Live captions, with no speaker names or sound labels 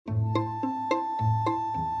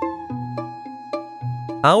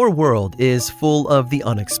Our world is full of the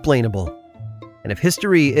unexplainable. And if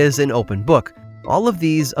history is an open book, all of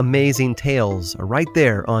these amazing tales are right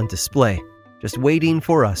there on display, just waiting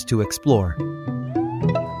for us to explore.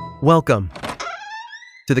 Welcome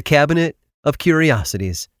to the Cabinet of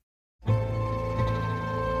Curiosities.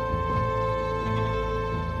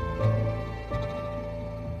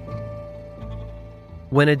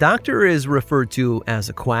 When a doctor is referred to as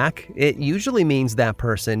a quack, it usually means that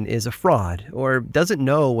person is a fraud or doesn't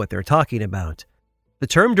know what they're talking about. The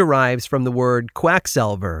term derives from the word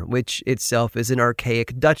quacksalver, which itself is an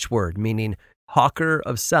archaic Dutch word meaning hawker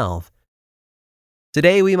of salve.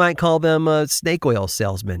 Today we might call them a snake oil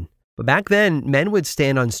salesman, but back then men would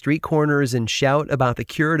stand on street corners and shout about the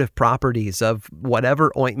curative properties of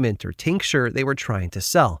whatever ointment or tincture they were trying to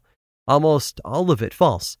sell, almost all of it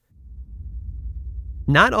false.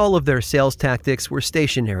 Not all of their sales tactics were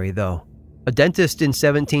stationary, though. A dentist in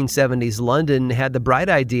 1770s London had the bright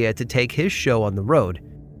idea to take his show on the road.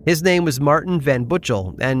 His name was Martin van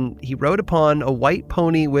Buchel, and he rode upon a white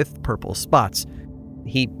pony with purple spots.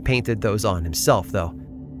 He painted those on himself, though.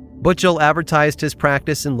 Buchel advertised his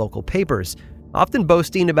practice in local papers, often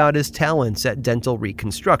boasting about his talents at dental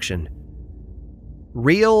reconstruction.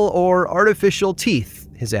 "Real or artificial teeth,"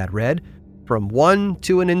 his ad read, "from 1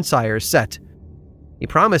 to an entire set." He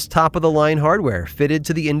promised top-of-the-line hardware fitted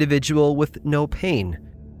to the individual with no pain.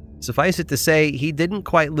 Suffice it to say, he didn't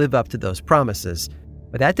quite live up to those promises,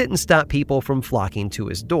 but that didn't stop people from flocking to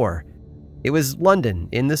his door. It was London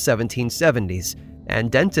in the 1770s, and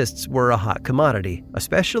dentists were a hot commodity,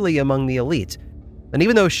 especially among the elite. And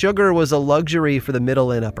even though sugar was a luxury for the middle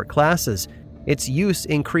and upper classes, its use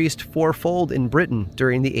increased fourfold in Britain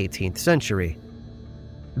during the 18th century.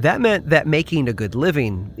 That meant that making a good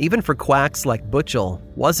living, even for quacks like Buchel,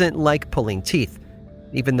 wasn't like pulling teeth,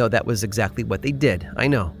 even though that was exactly what they did, I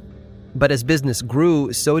know. But as business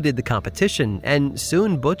grew, so did the competition, and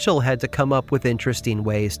soon Buchel had to come up with interesting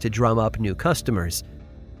ways to drum up new customers.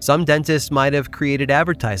 Some dentists might have created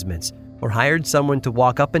advertisements or hired someone to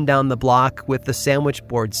walk up and down the block with the sandwich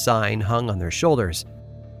board sign hung on their shoulders.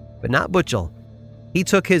 But not Buchel. He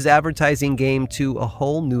took his advertising game to a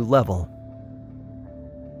whole new level.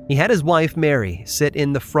 He had his wife, Mary, sit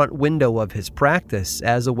in the front window of his practice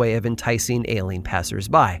as a way of enticing ailing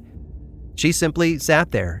passers-by. She simply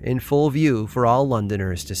sat there in full view for all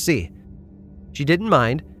Londoners to see. She didn't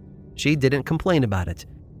mind. She didn't complain about it.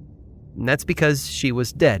 And that's because she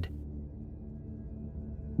was dead.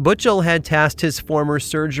 Buchel had tasked his former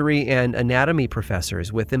surgery and anatomy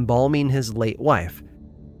professors with embalming his late wife.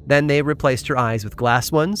 Then they replaced her eyes with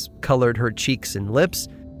glass ones, colored her cheeks and lips,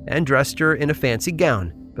 and dressed her in a fancy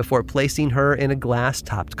gown before placing her in a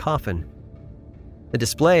glass-topped coffin. The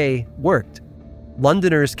display worked.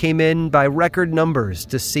 Londoners came in by record numbers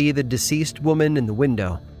to see the deceased woman in the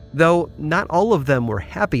window, though not all of them were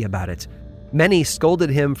happy about it. Many scolded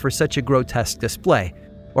him for such a grotesque display,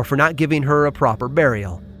 or for not giving her a proper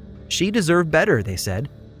burial. She deserved better, they said.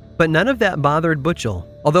 But none of that bothered Buchel,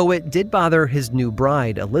 although it did bother his new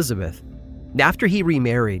bride, Elizabeth. After he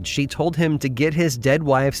remarried, she told him to get his dead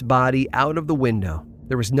wife's body out of the window.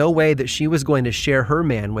 There was no way that she was going to share her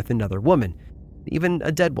man with another woman, even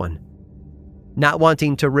a dead one. Not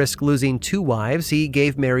wanting to risk losing 2 wives, he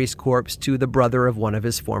gave Mary's corpse to the brother of one of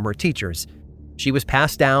his former teachers. She was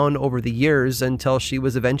passed down over the years until she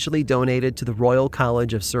was eventually donated to the Royal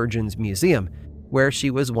College of Surgeons Museum, where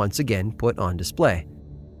she was once again put on display.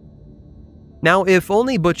 Now, if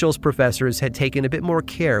only Buchel's professors had taken a bit more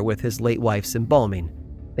care with his late wife's embalming.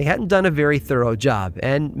 They hadn't done a very thorough job,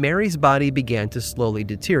 and Mary's body began to slowly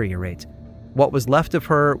deteriorate. What was left of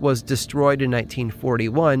her was destroyed in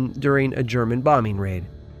 1941 during a German bombing raid.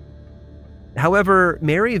 However,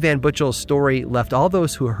 Mary Van Buchel's story left all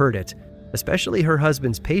those who heard it, especially her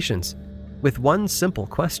husband's patients, with one simple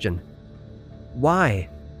question. Why?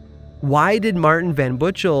 Why did Martin Van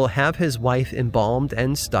Buchel have his wife embalmed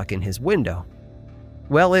and stuck in his window?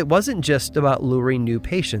 Well, it wasn't just about luring new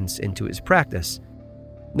patients into his practice.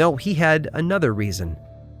 No, he had another reason.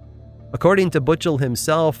 According to Buchel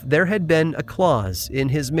himself, there had been a clause in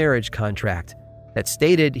his marriage contract that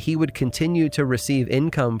stated he would continue to receive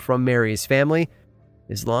income from Mary's family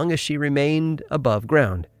as long as she remained above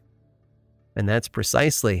ground. And that's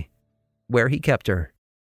precisely where he kept her.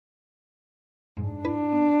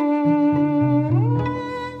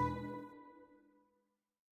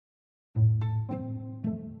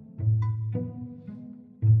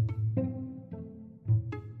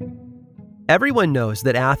 Everyone knows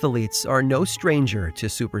that athletes are no stranger to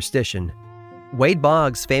superstition. Wade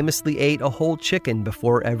Boggs famously ate a whole chicken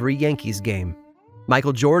before every Yankees game.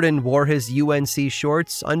 Michael Jordan wore his UNC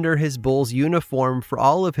shorts under his Bulls uniform for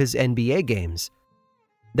all of his NBA games.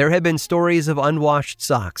 There have been stories of unwashed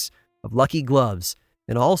socks, of lucky gloves,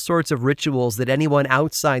 and all sorts of rituals that anyone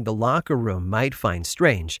outside the locker room might find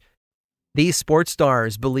strange. These sports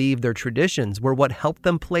stars believed their traditions were what helped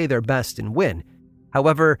them play their best and win.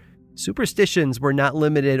 However, superstitions were not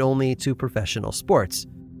limited only to professional sports.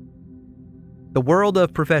 The world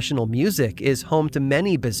of professional music is home to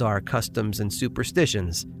many bizarre customs and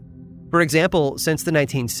superstitions. For example, since the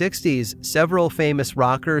 1960s, several famous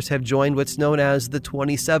rockers have joined what's known as the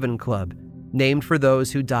 27 Club, named for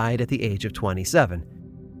those who died at the age of 27.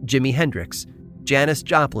 Jimi Hendrix, Janis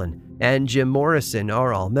Joplin, and Jim Morrison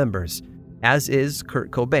are all members, as is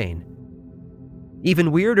Kurt Cobain.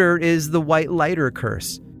 Even weirder is the white lighter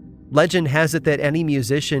curse. Legend has it that any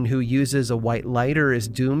musician who uses a white lighter is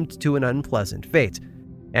doomed to an unpleasant fate.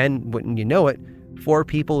 And wouldn't you know it, 4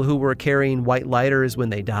 people who were carrying white lighters when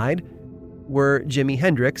they died were Jimi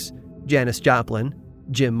Hendrix, Janis Joplin,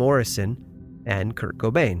 Jim Morrison, and Kurt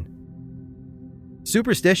Cobain.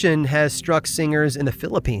 Superstition has struck singers in the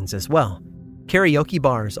Philippines as well. Karaoke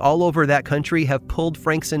bars all over that country have pulled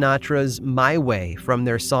Frank Sinatra's My Way from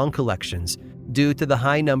their song collections due to the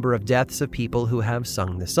high number of deaths of people who have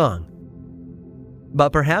sung the song.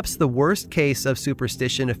 But perhaps the worst case of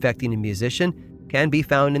superstition affecting a musician can be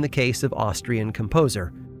found in the case of Austrian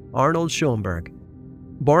composer Arnold Schoenberg.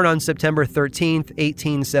 Born on September 13,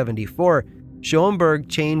 1874, Schoenberg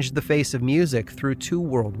changed the face of music through 2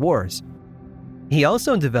 world wars. He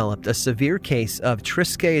also developed a severe case of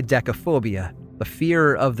triskaidekaphobia, the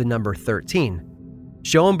fear of the number 13.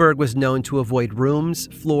 Schoenberg was known to avoid rooms,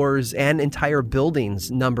 floors, and entire buildings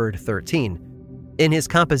numbered 13. In his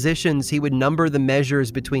compositions, he would number the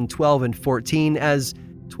measures between 12 and 14 as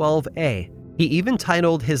 12A. He even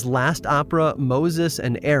titled his last opera Moses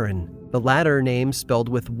and Aaron, the latter name spelled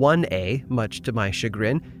with 1A, much to my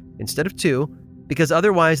chagrin, instead of 2, because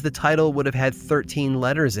otherwise the title would have had 13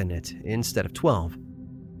 letters in it instead of 12.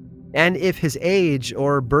 And if his age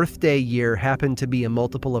or birthday year happened to be a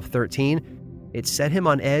multiple of 13, it set him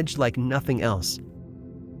on edge like nothing else.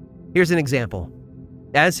 Here's an example.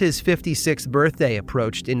 As his 56th birthday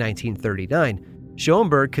approached in 1939,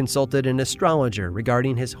 Schoenberg consulted an astrologer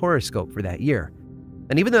regarding his horoscope for that year.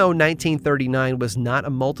 And even though 1939 was not a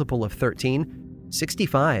multiple of 13,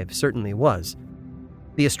 65 certainly was.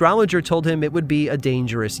 The astrologer told him it would be a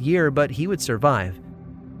dangerous year, but he would survive.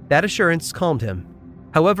 That assurance calmed him.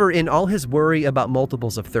 However, in all his worry about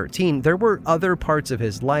multiples of 13, there were other parts of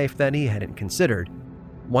his life that he hadn't considered.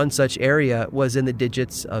 One such area was in the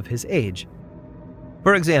digits of his age.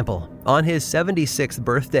 For example, on his 76th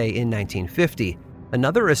birthday in 1950,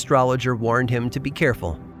 another astrologer warned him to be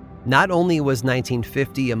careful. Not only was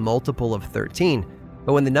 1950 a multiple of 13,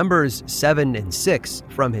 but when the numbers 7 and 6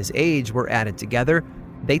 from his age were added together,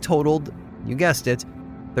 they totaled, you guessed it,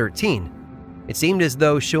 13. It seemed as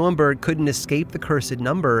though Schoenberg couldn't escape the cursed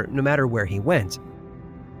number no matter where he went.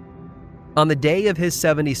 On the day of his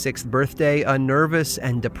 76th birthday, a nervous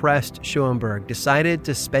and depressed Schoenberg decided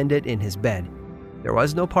to spend it in his bed. There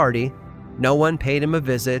was no party, no one paid him a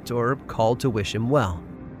visit or called to wish him well.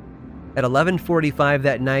 At 11:45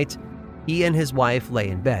 that night, he and his wife lay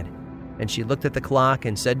in bed, and she looked at the clock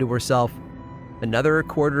and said to herself, "Another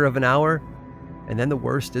quarter of an hour, and then the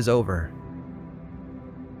worst is over."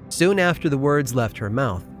 Soon after the words left her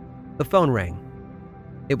mouth, the phone rang.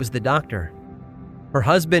 It was the doctor. Her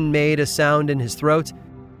husband made a sound in his throat,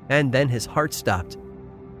 and then his heart stopped.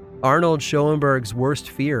 Arnold Schoenberg's worst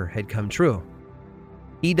fear had come true.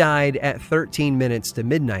 He died at 13 minutes to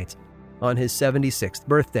midnight on his 76th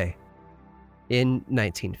birthday in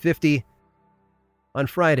 1950, on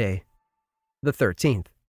Friday, the 13th.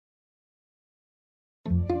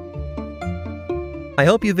 I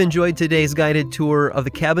hope you've enjoyed today's guided tour of the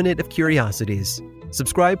Cabinet of Curiosities.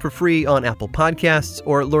 Subscribe for free on Apple Podcasts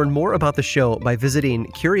or learn more about the show by visiting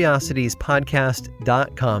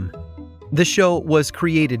curiositiespodcast.com. This show was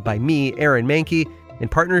created by me, Aaron Mahnke, in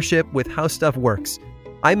partnership with How Stuff Works.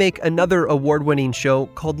 I make another award-winning show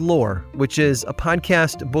called Lore, which is a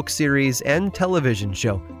podcast, book series, and television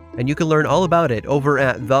show, and you can learn all about it over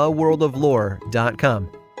at theworldoflore.com.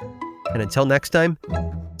 And until next time,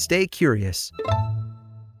 stay curious.